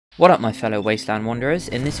What up my fellow Wasteland Wanderers,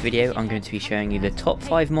 in this video I'm going to be showing you the top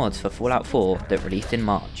 5 mods for Fallout 4 that released in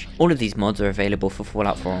March. All of these mods are available for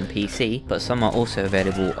Fallout 4 on PC, but some are also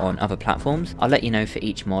available on other platforms. I'll let you know for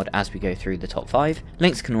each mod as we go through the top 5.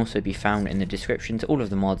 Links can also be found in the description to all of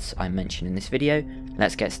the mods I mentioned in this video.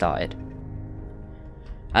 Let's get started.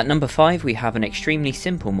 At number 5 we have an extremely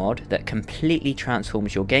simple mod that completely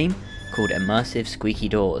transforms your game called Immersive Squeaky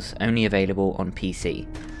Doors, only available on PC.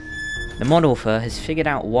 The mod author has figured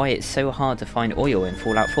out why it's so hard to find oil in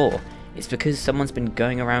Fallout 4. It's because someone's been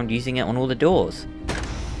going around using it on all the doors.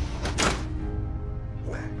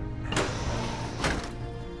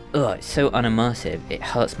 Ugh, it's so unimmersive, it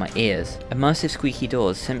hurts my ears. Immersive Squeaky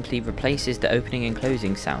Doors simply replaces the opening and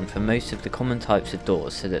closing sound for most of the common types of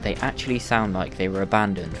doors so that they actually sound like they were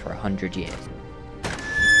abandoned for 100 years.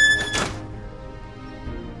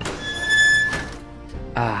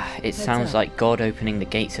 It sounds like God opening the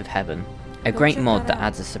gates of heaven. A great mod that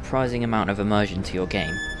adds a surprising amount of immersion to your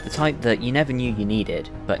game. The type that you never knew you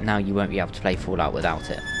needed, but now you won't be able to play Fallout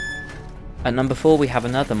without it. At number 4 we have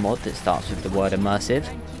another mod that starts with the word immersive,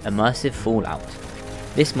 Immersive Fallout.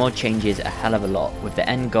 This mod changes a hell of a lot, with the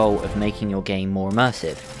end goal of making your game more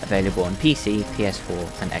immersive, available on PC,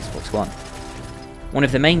 PS4 and Xbox One. One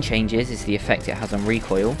of the main changes is the effect it has on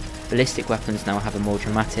recoil. Ballistic weapons now have a more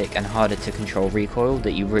dramatic and harder to control recoil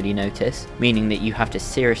that you really notice, meaning that you have to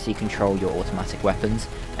seriously control your automatic weapons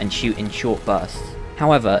and shoot in short bursts.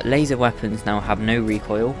 However, laser weapons now have no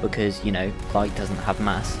recoil because, you know, light doesn't have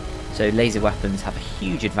mass, so laser weapons have a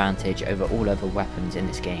huge advantage over all other weapons in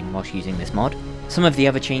this game whilst using this mod. Some of the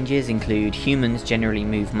other changes include humans generally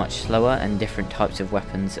move much slower and different types of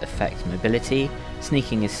weapons affect mobility,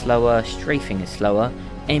 sneaking is slower, strafing is slower,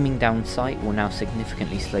 aiming down sight will now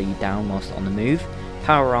significantly slow you down whilst on the move.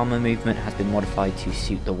 Power armor movement has been modified to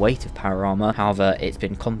suit the weight of power armor, however it's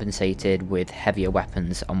been compensated with heavier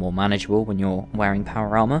weapons are more manageable when you're wearing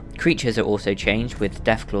power armor. Creatures are also changed, with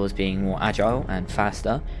Deathclaws being more agile and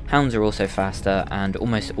faster. Hounds are also faster, and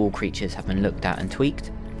almost all creatures have been looked at and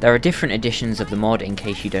tweaked. There are different editions of the mod in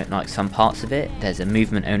case you don't like some parts of it. There's a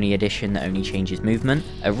movement only edition that only changes movement,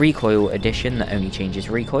 a recoil edition that only changes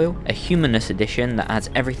recoil, a humanness edition that adds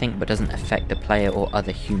everything but doesn't affect the player or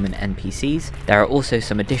other human NPCs. There are also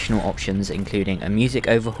some additional options including a music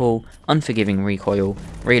overhaul, unforgiving recoil,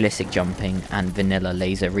 realistic jumping and vanilla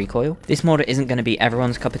laser recoil. This mod isn't going to be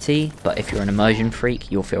everyone's cup of tea, but if you're an immersion freak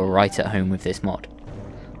you'll feel right at home with this mod.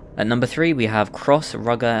 At number 3 we have Cross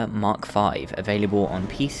Rugger Mark V, available on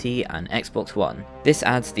PC and Xbox One. This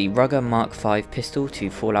adds the Rugger Mark V pistol to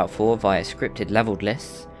Fallout 4 via scripted leveled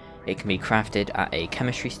lists. It can be crafted at a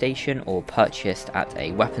chemistry station or purchased at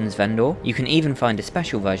a weapons vendor. You can even find a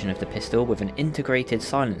special version of the pistol with an integrated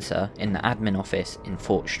silencer in the admin office in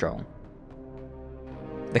Fort Strong.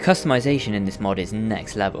 The customization in this mod is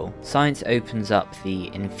next level. Science opens up the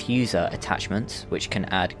Infuser attachments, which can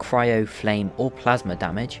add cryo, flame or plasma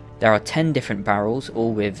damage. There are 10 different barrels,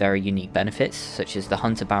 all with very unique benefits, such as the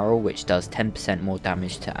Hunter barrel, which does 10% more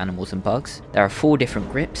damage to animals and bugs. There are 4 different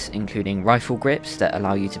grips, including rifle grips that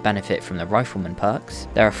allow you to benefit from the rifleman perks.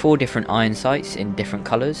 There are 4 different iron sights in different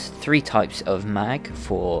colours, 3 types of mag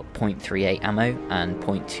for .38 ammo and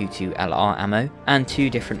 .22 LR ammo, and 2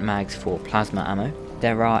 different mags for plasma ammo.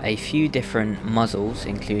 There are a few different muzzles,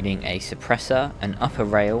 including a suppressor, an upper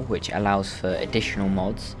rail which allows for additional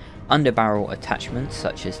mods, underbarrel attachments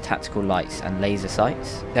such as tactical lights and laser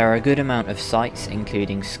sights. There are a good amount of sights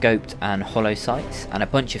including scoped and hollow sights, and a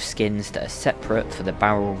bunch of skins that are separate for the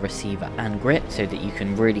barrel, receiver and grip so that you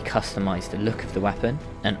can really customize the look of the weapon.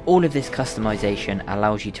 And all of this customization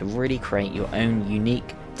allows you to really create your own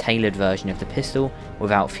unique, tailored version of the pistol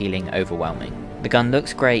without feeling overwhelming. The gun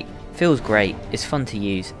looks great, feels great, is fun to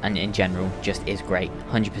use, and in general just is great.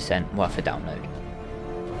 100% worth a download.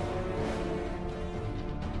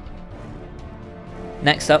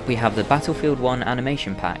 Next up we have the Battlefield 1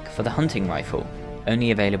 animation pack for the hunting rifle, only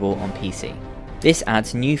available on PC. This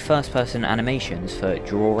adds new first person animations for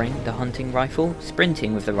drawing the hunting rifle,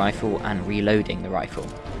 sprinting with the rifle and reloading the rifle,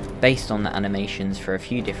 based on the animations for a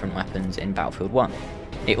few different weapons in Battlefield 1.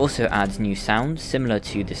 It also adds new sounds similar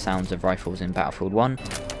to the sounds of rifles in Battlefield 1,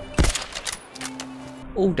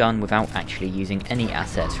 all done without actually using any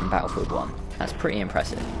assets from Battlefield 1. That's pretty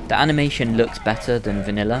impressive. The animation looks better than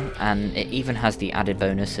vanilla, and it even has the added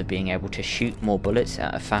bonus of being able to shoot more bullets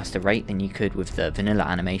at a faster rate than you could with the vanilla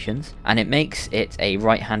animations, and it makes it a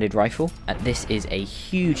right-handed rifle. This is a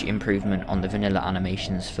huge improvement on the vanilla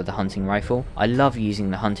animations for the hunting rifle. I love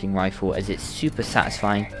using the hunting rifle as it's super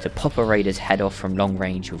satisfying to pop a raider's head off from long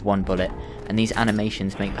range with one bullet, and these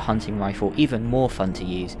animations make the hunting rifle even more fun to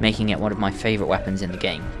use, making it one of my favourite weapons in the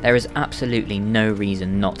game. There is absolutely no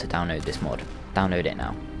reason not to download this mod. Download it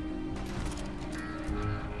now.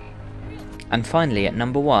 And finally, at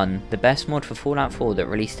number 1, the best mod for Fallout 4 that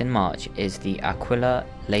released in March is the Aquila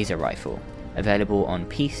laser rifle, available on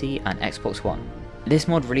PC and Xbox One. This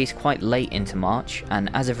mod released quite late into March, and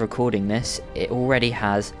as of recording this, it already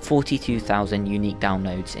has 42,000 unique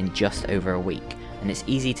downloads in just over a week, and it's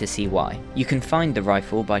easy to see why. You can find the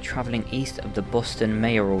rifle by travelling east of the Boston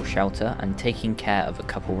Mayoral Shelter and taking care of a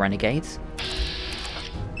couple renegades.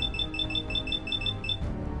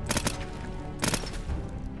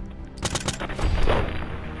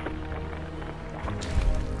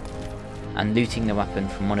 And looting the weapon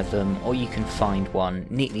from one of them, or you can find one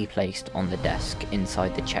neatly placed on the desk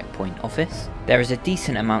inside the checkpoint office. There is a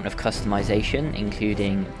decent amount of customization,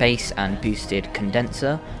 including base and boosted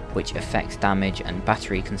condenser, which affects damage and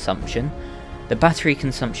battery consumption. The battery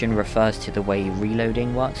consumption refers to the way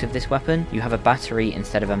reloading works with this weapon. You have a battery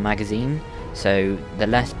instead of a magazine, so the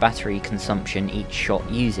less battery consumption each shot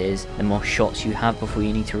uses, the more shots you have before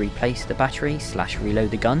you need to replace the battery /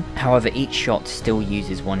 reload the gun. However, each shot still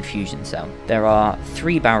uses one fusion cell. There are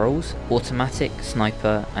 3 barrels: automatic,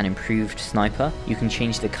 sniper, and improved sniper. You can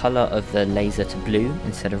change the colour of the laser to blue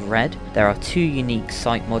instead of red. There are 2 unique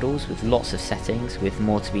sight models with lots of settings, with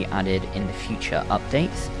more to be added in the future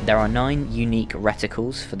updates. There are 9 unique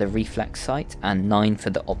reticles for the reflex sight and 9 for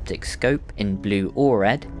the optic scope in blue or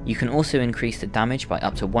red. You can also increase the damage by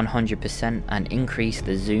up to 100% and increase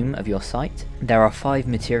the zoom of your sight. There are 5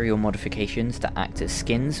 material modifications that act as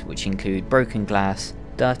skins, which include broken glass,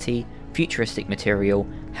 dirty, futuristic material,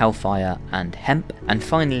 hellfire, and hemp. And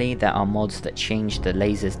finally, there are mods that change the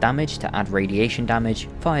laser's damage to add radiation damage,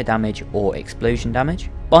 fire damage, or explosion damage.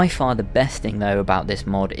 By far the best thing though about this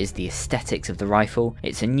mod is the aesthetics of the rifle.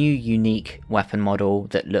 It's a new unique weapon model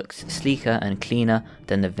that looks sleeker and cleaner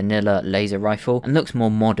than the vanilla laser rifle and looks more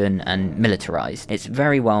modern and militarized. It's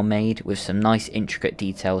very well made with some nice intricate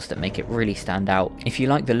details that make it really stand out. If you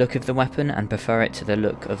like the look of the weapon and prefer it to the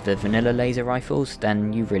look of the vanilla laser rifles,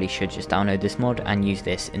 then you really should just download this mod and use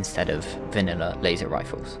this instead of vanilla laser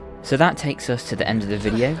rifles. So that takes us to the end of the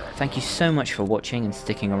video. Thank you so much for watching and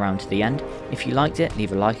sticking around to the end. If you liked it,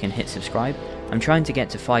 leave a like and hit subscribe. I'm trying to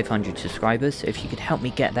get to 500 subscribers, so if you could help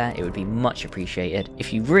me get there, it would be much appreciated.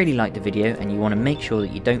 If you really like the video and you want to make sure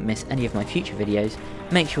that you don't miss any of my future videos,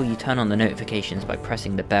 make sure you turn on the notifications by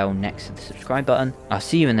pressing the bell next to the subscribe button. I'll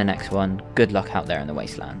see you in the next one. Good luck out there in the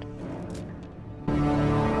wasteland.